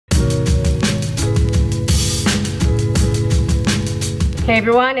Hey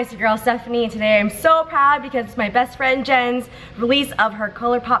everyone, it's your girl Stephanie, and today I'm so proud because it's my best friend Jen's release of her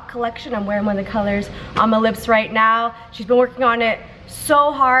Colourpop collection. I'm wearing one of the colors on my lips right now. She's been working on it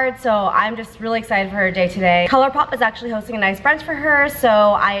so hard, so I'm just really excited for her day today. Colourpop is actually hosting a nice brunch for her, so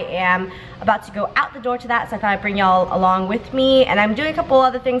I am about to go out the door to that, so I thought I'd bring y'all along with me, and I'm doing a couple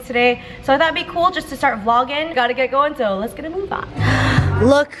other things today, so I thought it'd be cool just to start vlogging. Gotta get going, so let's get a move on.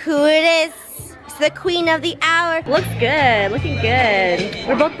 Look who it is. It's the queen of the hour. Looks good, looking good.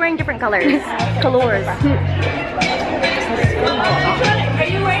 We're both wearing different colors. Colors.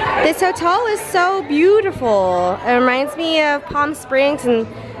 This hotel is so beautiful. It reminds me of Palm Springs, and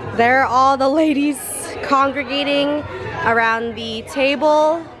there are all the ladies congregating around the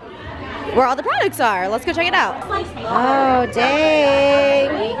table where all the products are. Let's go check it out. Oh,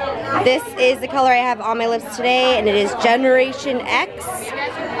 dang. This is the color I have on my lips today, and it is Generation X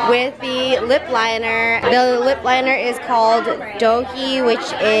with the lip liner. The lip liner is called Dohi,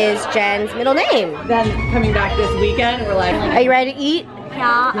 which is Jen's middle name. Then coming back this weekend, we're like, are you ready to eat?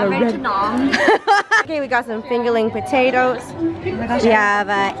 Yeah, I'm ready to nom. Okay, we got some fingerling potatoes. We have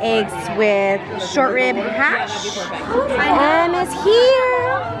eggs with short rib hash. Em is here.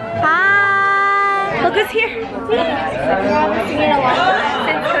 Hi. Look who's here. Since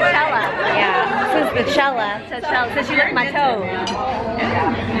Coachella. Yeah, since Coachella. Since she licked my toe.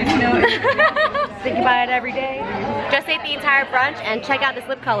 Think about it every day. Just ate the entire brunch and check out this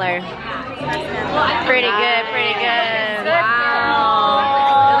lip color. Pretty good, pretty good.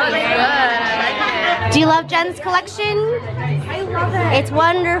 Wow. It looks good. Do you love Jen's collection? I love it. It's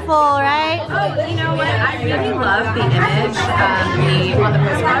wonderful, right? oh, you know what? I really love the image on the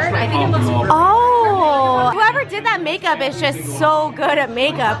postcard. I think it looks really Oh, whoever did that makeup is just so good at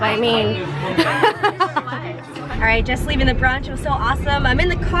makeup, I mean. Alright, just leaving the brunch. It was so awesome. I'm in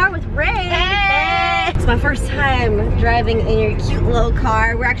the car with Raye. Hey! It's my first time driving in your cute little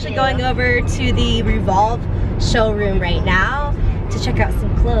car. We're actually going over to the Revolve showroom right now to check out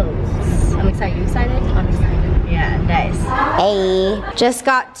some clothes. I'm excited. You excited? I'm excited. Yeah, nice. Hey, just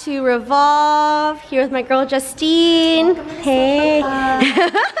got to Revolve here with my girl Justine. Hey.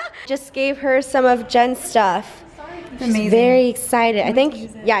 Just gave her some of Jen's stuff. She's very excited. I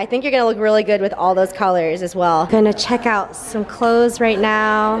think you're gonna look really good with all those colors as well. Gonna check out some clothes right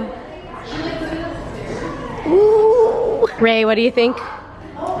now. Ooh. Raye, what do you think?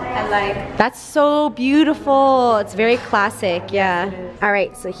 I like. That's so beautiful. It's very classic, yeah. All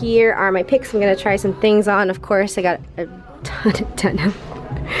right, so here are my picks. I'm gonna try some things on. Of course, I got a ton of denim.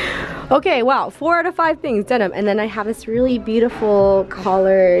 Okay, wow, 4 out of 5 things, denim. And then I have this really beautiful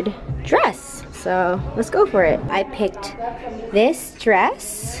collared dress. So let's go for it. I picked this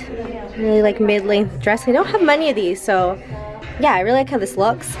dress, really like mid-length dress. I don't have many of these, so yeah, I really like how this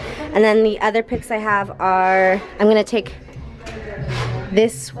looks. And then the other picks I have are, I'm gonna take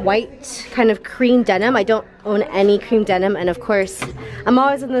this white kind of cream denim. I don't own any cream denim, and of course, I'm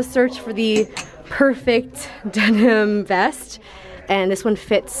always in the search for the perfect denim vest. And this one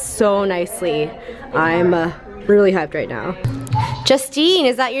fits so nicely. I'm really hyped right now. Justine,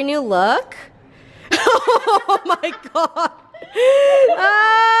 is that your new look? Oh my god.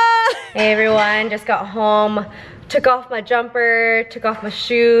 Hey everyone, just got home. Took off my jumper, took off my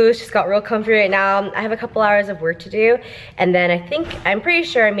shoes, just got real comfy right now. I have a couple hours of work to do, and then I'm pretty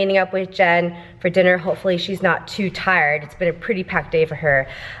sure I'm meeting up with Jen for dinner. Hopefully she's not too tired. It's been a pretty packed day for her.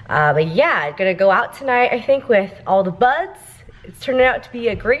 But yeah, I'm gonna go out tonight, I think, with all the buds. It's turning out to be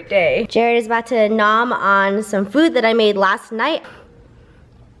a great day. Jared is about to nom on some food that I made last night.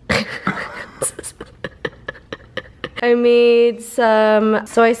 I made some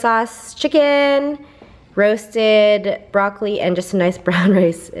soy sauce chicken, roasted broccoli, and just a nice brown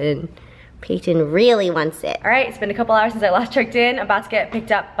rice, and Peyton really wants it. All right, it's been a couple hours since I last checked in. I'm about to get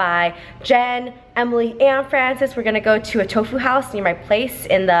picked up by Jen, Emily, and Francis. We're gonna go to a tofu house near my place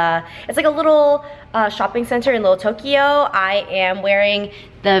in it's like a little shopping center in Little Tokyo. I am wearing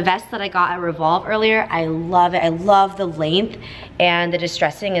the vest that I got at Revolve earlier. I love it. I love the length, and the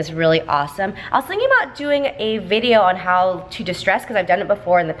distressing is really awesome. I was thinking about doing a video on how to distress because I've done it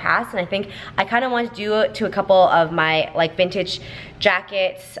before in the past, and I think I kind of want to do it to a couple of my like vintage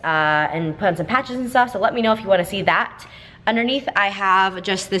jackets and put on some patches and stuff, so let me know if you want to see that. Underneath I have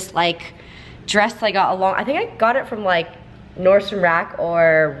just this like dress that I got along, I think I got it from like Nordstrom Rack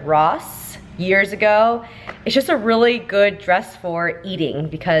or Ross years ago. It's just a really good dress for eating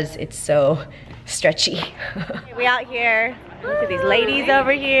because it's so stretchy. We out here. Look at these ladies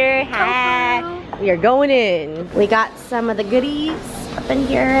over here. Hi. We are going in. We got some of the goodies up in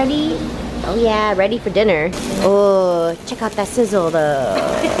here already. Oh yeah, ready for dinner. Oh, check out that sizzle though.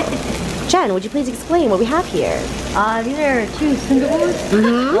 Jen, would you please explain what we have here? These are two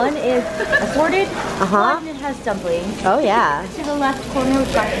sundubu's. One is assorted. One has dumplings. Oh yeah. To the left corner,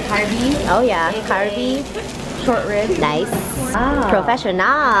 we've got the karbi. Oh yeah, karbi. Short ribs. Nice. Wow. Professional.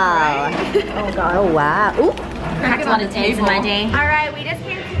 Oh god. Oh wow. Ooh. Cracked a lot of eggs in my day. Alright, we just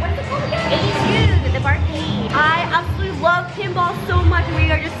came to, what's it called again? 82, the barcade. I absolutely love pinball so much, and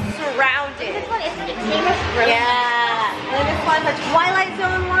we are just surrounded. This one is famous. Yeah. And then this one's a Twilight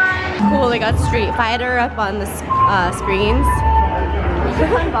Zone one. Cool, they got Street Fighter up on the screens. It's a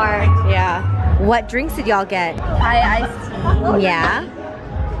fun bar. Yeah. What drinks did y'all get? Thai iced tea. Yeah.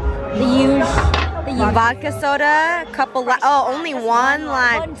 The usual. Vodka soda, couple only one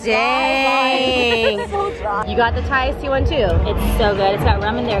lime. Dang. So dry. You got the Thai iced tea one too? It's so good. It's got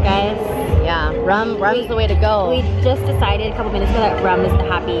rum in there, guys. Yeah, rum's the way to go. We just decided a couple minutes ago that rum is the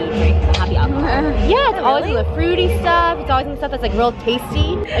happy drink, the happy alcohol. Yeah, it's always in the fruity stuff. It's always in the stuff that's like real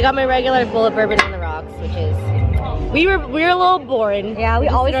tasty. I got my regular full of bourbon on the rocks, which is we were a little boring. Yeah, we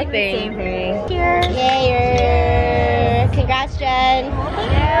always did do our the same thing. Cheers. Yay! Congrats, Jen.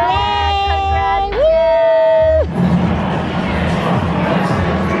 Yay!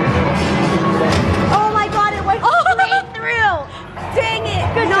 Oh my god, it went straight through. Dang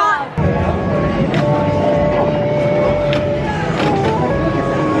it. Good job.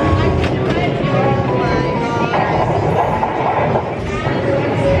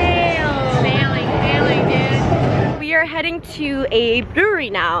 Failing, dude. We are heading to a brewery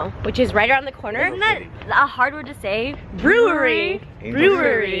now, which is right around the corner. Isn't that a hard word to say? Brewery.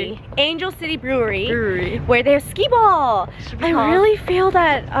 Angel City Brewery. Where they have skee ball. I really failed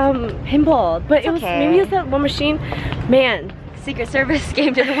at pinball, but it was maybe it's that one machine. Man. Secret Service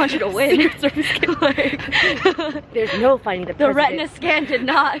game didn't want you to win. Secret Service game. There's no finding the president. The retina scan did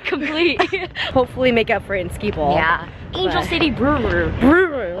not complete. Hopefully make up for it in skee ball. Yeah. Angel City Brewery.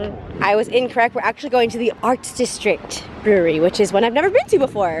 I was incorrect. We're actually going to the Arts District Brewery, which is one I've never been to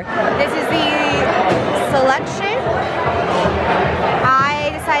before. This is the selection. I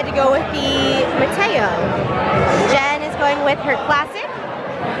decided to go with the Mateo. Jen is going with her classic.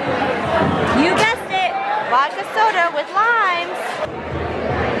 You guessed it. Vodka soda with limes.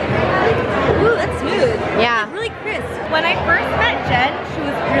 Ooh, that's smooth. Yeah. It's really crisp. When I first met Jen, she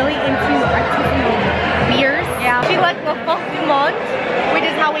was really into artisanal beers. Yeah. She liked Le Fort du Monde, which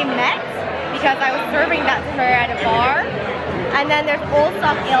is how we met, because I was serving that to her at a bar. And then there's Old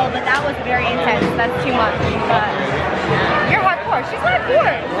Stock Ale, but that was very intense. That's too much. But you're hardcore. She's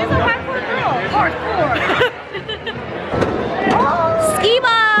hardcore. She's a hardcore girl. Hardcore. Skee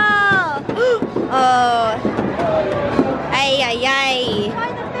ball! Oh. Ay.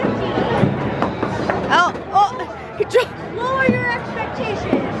 Oh. Lower your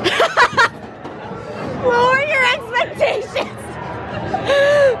expectations. Lower your expectations.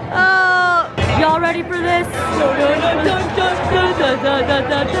 Oh. Y'all ready for this?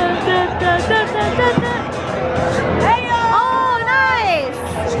 Oh, nice.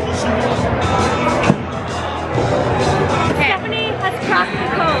 Stephanie has cracked the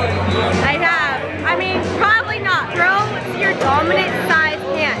code. I have. I mean, probably not. Throw to your dominant size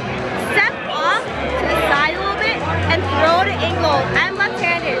hand. Step off to the side a little bit and throw to angle. I'm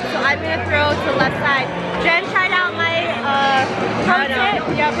left-handed, so I'm gonna throw to the left side. Jen tried out my pro tip.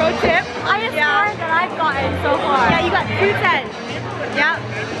 Yeah, pro tip. Highest score that I've gotten so far. Yeah, you got 210. Yep.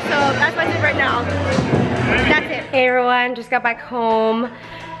 So that's my tip right now. That's it. Hey everyone, just got back home.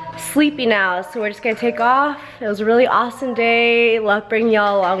 Sleepy now, so we're just gonna take off. It was a really awesome day. Love bringing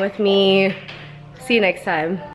y'all along with me. See you next time.